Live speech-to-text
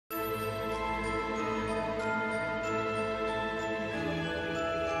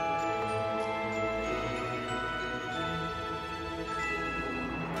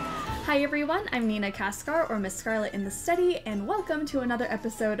Hi everyone, I'm Nina Kaskar, or Miss Scarlet in the Study, and welcome to another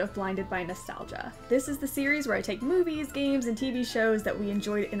episode of Blinded by Nostalgia. This is the series where I take movies, games, and TV shows that we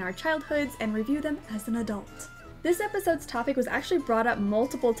enjoyed in our childhoods and review them as an adult. This episode's topic was actually brought up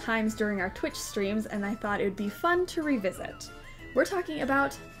multiple times during our Twitch streams, and I thought it would be fun to revisit. We're talking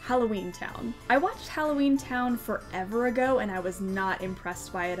about Halloweentown. I watched Halloweentown forever ago and I was not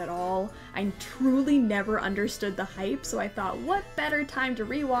impressed by it at all. I truly never understood the hype, so I thought what better time to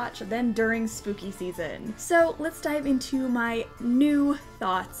rewatch than during spooky season. So let's dive into my new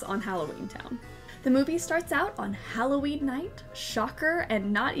thoughts on Halloweentown. The movie starts out on Halloween night, shocker,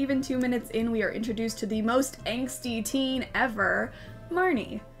 and not even 2 minutes in we are introduced to the most angsty teen ever,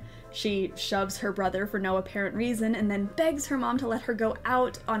 Marnie. She shoves her brother for no apparent reason and then begs her mom to let her go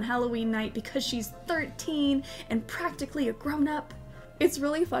out on Halloween night because she's 13 and practically a grown-up. It's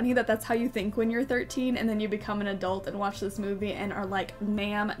really funny that that's how you think when you're 13 and then you become an adult and watch this movie and are like,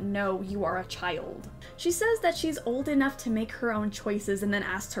 ma'am, no, you are a child. She says that she's old enough to make her own choices and then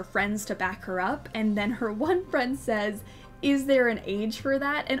asks her friends to back her up, and then her one friend says, is there an age for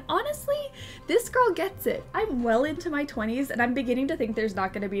that? And honestly, this girl gets it. I'm well into my 20s and I'm beginning to think there's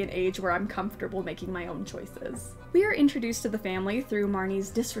not going to be an age where I'm comfortable making my own choices. We are introduced to the family through Marnie's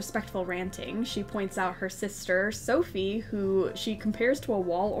disrespectful ranting. She points out her sister, Sophie, who she compares to a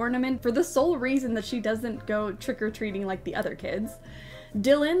wall ornament for the sole reason that she doesn't go trick-or-treating like the other kids.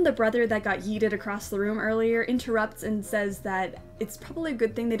 Dylan, the brother that got yeeted across the room earlier, interrupts and says that it's probably a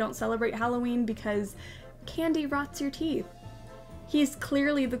good thing they don't celebrate Halloween because candy rots your teeth. He's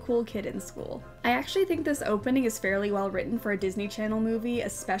clearly the cool kid in school. I actually think this opening is fairly well written for a Disney Channel movie,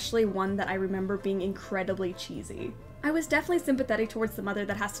 especially one that I remember being incredibly cheesy. I was definitely sympathetic towards the mother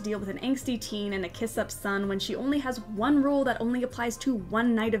that has to deal with an angsty teen and a kiss-up son when she only has one rule that only applies to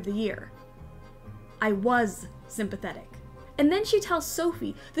one night of the year. I was sympathetic. And then she tells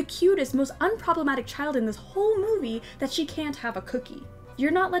Sophie, the cutest, most unproblematic child in this whole movie, that she can't have a cookie. You're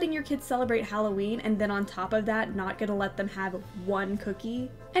not letting your kids celebrate Halloween and then on top of that not gonna let them have one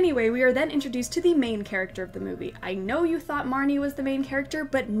cookie? Anyway, we are then introduced to the main character of the movie. I know you thought Marnie was the main character,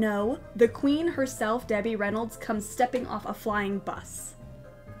 but no. The queen herself, Debbie Reynolds, comes stepping off a flying bus.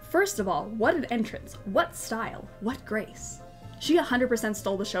 First of all, what an entrance, what style, what grace. She 100%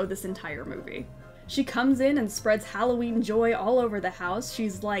 stole the show this entire movie. She comes in and spreads Halloween joy all over the house.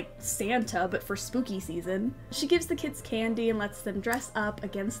 She's like Santa, but for spooky season. She gives the kids candy and lets them dress up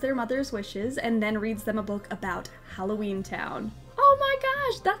against their mother's wishes, and then reads them a book about Halloweentown. Oh my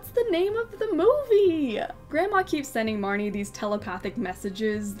gosh, that's the name of the movie! Grandma keeps sending Marnie these telepathic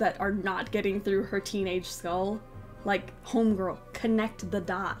messages that are not getting through her teenage skull. Like, homegirl, connect the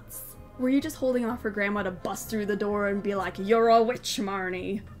dots. Were you just holding off for Grandma to bust through the door and be like, you're a witch,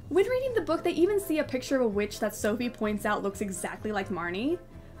 Marnie? When reading the book, they even see a picture of a witch that Sophie points out looks exactly like Marnie.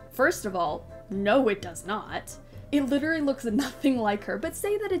 First of all, no it does not. It literally looks nothing like her, but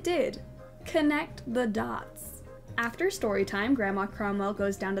say that it did. Connect the dots. After story time, Grandma Cromwell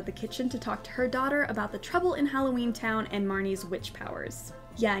goes down to the kitchen to talk to her daughter about the trouble in Halloweentown and Marnie's witch powers.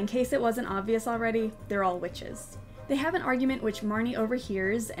 Yeah, in case it wasn't obvious already, they're all witches. They have an argument which Marnie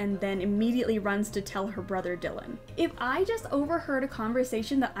overhears and then immediately runs to tell her brother Dylan. If I just overheard a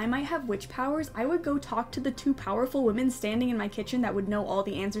conversation that I might have witch powers, I would go talk to the two powerful women standing in my kitchen that would know all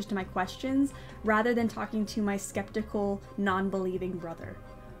the answers to my questions, rather than talking to my skeptical, non-believing brother.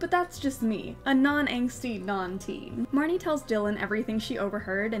 But that's just me, a non-angsty non-teen. Marnie tells Dylan everything she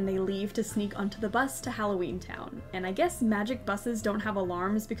overheard and they leave to sneak onto the bus to Halloweentown. And I guess magic buses don't have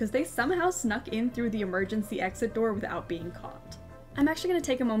alarms because they somehow snuck in through the emergency exit door without being caught. I'm actually going to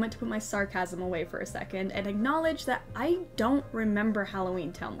take a moment to put my sarcasm away for a second and acknowledge that I don't remember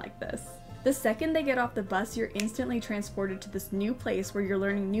Halloweentown like this. The second they get off the bus, you're instantly transported to this new place where you're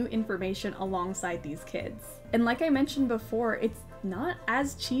learning new information alongside these kids. And like I mentioned before, it's not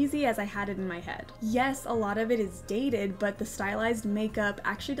as cheesy as I had it in my head. Yes, a lot of it is dated, but the stylized makeup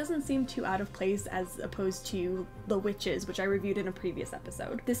actually doesn't seem too out of place as opposed to The Witches, which I reviewed in a previous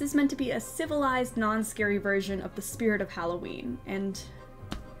episode. This is meant to be a civilized, non-scary version of the spirit of Halloween, and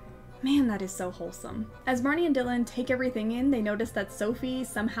man, that is so wholesome. As Marnie and Dylan take everything in, they notice that Sophie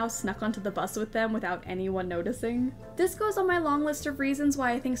somehow snuck onto the bus with them without anyone noticing. This goes on my long list of reasons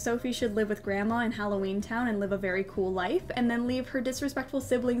why I think Sophie should live with Grandma in Halloweentown and live a very cool life, and then leave her disrespectful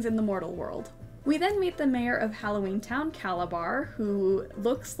siblings in the mortal world. We then meet the mayor of Halloweentown, Calabar, who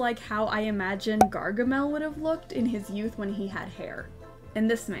looks like how I imagine Gargamel would have looked in his youth when he had hair. And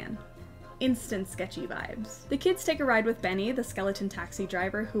this man, instant sketchy vibes. The kids take a ride with Benny, the skeleton taxi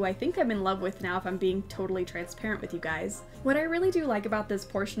driver, who I think I'm in love with now if I'm being totally transparent with you guys. What I really do like about this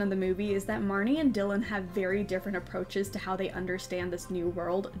portion of the movie is that Marnie and Dylan have very different approaches to how they understand this new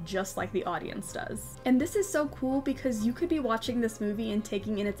world, just like the audience does. And this is so cool because you could be watching this movie and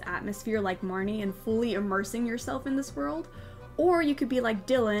taking in its atmosphere like Marnie and fully immersing yourself in this world, or you could be like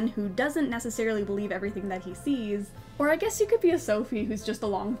Dylan, who doesn't necessarily believe everything that he sees, or I guess you could be a Sophie who's just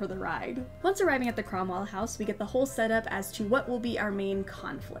along for the ride. Once arriving at the Cromwell house, we get the whole setup as to what will be our main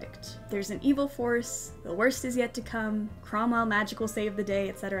conflict. There's an evil force, the worst is yet to come, Cromwell magic will save the day,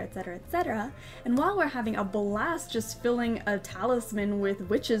 etc, etc, etc. And while we're having a blast just filling a talisman with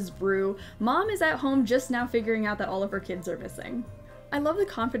witch's brew, Mom is at home just now figuring out that all of her kids are missing. I love the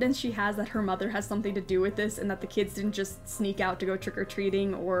confidence she has that her mother has something to do with this and that the kids didn't just sneak out to go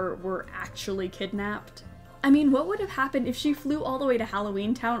trick-or-treating or were actually kidnapped. I mean, what would have happened if she flew all the way to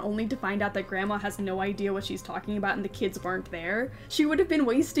Halloweentown only to find out that Grandma has no idea what she's talking about and the kids weren't there? She would have been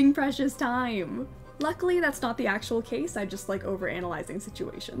wasting precious time. Luckily, that's not the actual case, I just like overanalyzing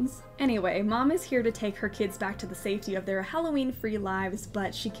situations. Anyway, Mom is here to take her kids back to the safety of their Halloween-free lives,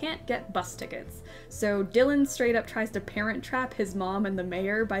 but she can't get bus tickets. So Dylan straight up tries to parent trap his mom and the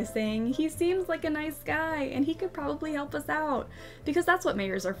mayor by saying he seems like a nice guy and he could probably help us out. Because that's what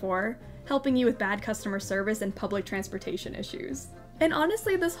mayors are for, helping you with bad customer service and public transportation issues. And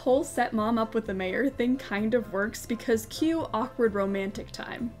honestly, this whole set Mom up with the mayor thing kind of works because cue awkward romantic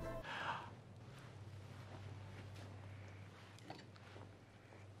time.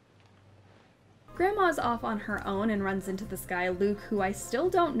 Grandma's off on her own and runs into this guy, Luke, who I still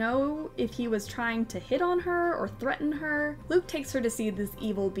don't know if he was trying to hit on her or threaten her. Luke takes her to see this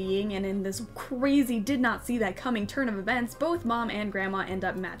evil being, and in this crazy did not see that coming turn of events, both Mom and Grandma end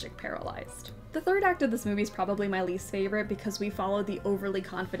up magic paralyzed. The third act of this movie is probably my least favorite because we follow the overly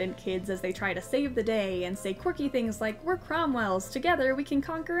confident kids as they try to save the day and say quirky things like, "We're Cromwells, together we can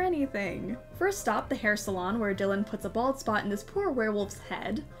conquer anything." First stop, the hair salon, where Dylan puts a bald spot in this poor werewolf's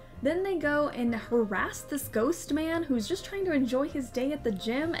head. Then they go and harass this ghost man who's just trying to enjoy his day at the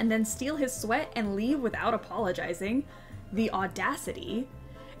gym and then steal his sweat and leave without apologizing. The audacity.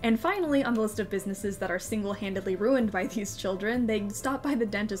 And finally, on the list of businesses that are single-handedly ruined by these children, they stop by the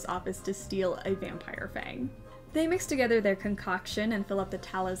dentist's office to steal a vampire fang. They mix together their concoction and fill up the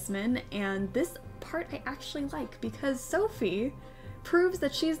talisman, and this part I actually like because Sophie proves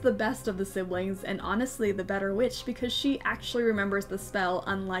that she's the best of the siblings and honestly the better witch because she actually remembers the spell,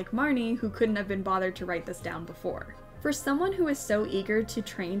 unlike Marnie, who couldn't have been bothered to write this down before. For someone who is so eager to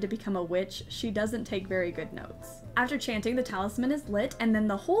train to become a witch, she doesn't take very good notes. After chanting, the talisman is lit, and then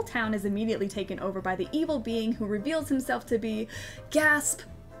the whole town is immediately taken over by the evil being who reveals himself to be, gasp,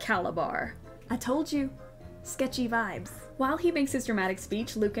 Calabar. I told you. Sketchy vibes. While he makes his dramatic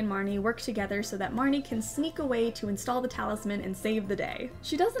speech, Luke and Marnie work together so that Marnie can sneak away to install the talisman and save the day.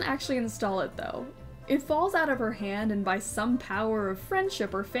 She doesn't actually install it though. It falls out of her hand, and by some power of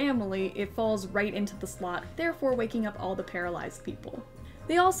friendship or family, it falls right into the slot, therefore waking up all the paralyzed people.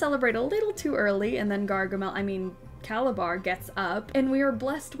 They all celebrate a little too early, and then Calabar gets up, and we are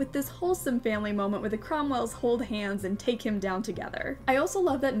blessed with this wholesome family moment where the Cromwells hold hands and take him down together. I also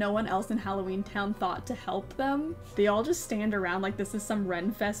love that no one else in Halloweentown thought to help them. They all just stand around like this is some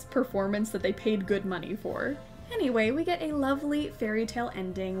Renfest performance that they paid good money for. Anyway, we get a lovely fairy tale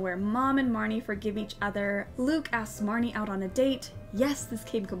ending where Mom and Marnie forgive each other, Luke asks Marnie out on a date, yes, this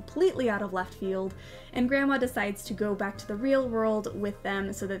came completely out of left field, and Grandma decides to go back to the real world with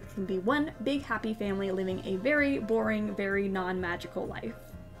them so that they can be one big happy family living a very boring, very non-magical life.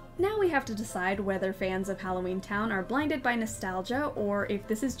 Now we have to decide whether fans of Halloweentown are blinded by nostalgia or if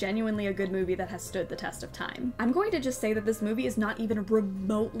this is genuinely a good movie that has stood the test of time. I'm going to just say that this movie is not even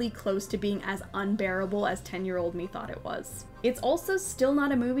remotely close to being as unbearable as 10-year-old me thought it was. It's also still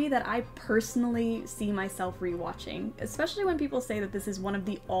not a movie that I personally see myself rewatching, especially when people say that this is one of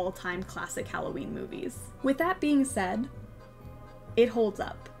the all-time classic Halloween movies. With that being said, it holds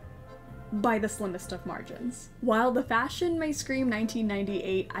up. By the slimmest of margins. While the fashion may scream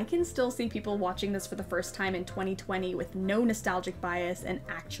 1998, I can still see people watching this for the first time in 2020 with no nostalgic bias and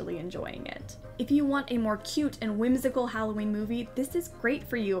actually enjoying it. If you want a more cute and whimsical Halloween movie, this is great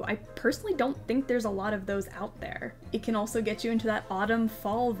for you. I personally don't think there's a lot of those out there. It can also get you into that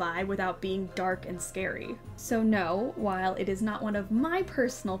autumn-fall vibe without being dark and scary. So no, while it is not one of my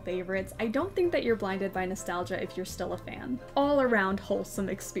personal favorites, I don't think that you're blinded by nostalgia if you're still a fan. All around wholesome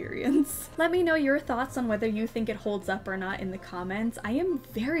experience. Let me know your thoughts on whether you think it holds up or not in the comments. I am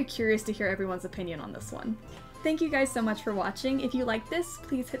very curious to hear everyone's opinion on this one. Thank you guys so much for watching. If you like this,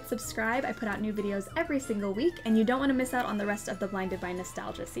 please hit subscribe. I put out new videos every single week, and you don't want to miss out on the rest of the Blinded by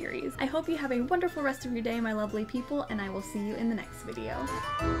Nostalgia series. I hope you have a wonderful rest of your day, my lovely people, and I will see you in the next video.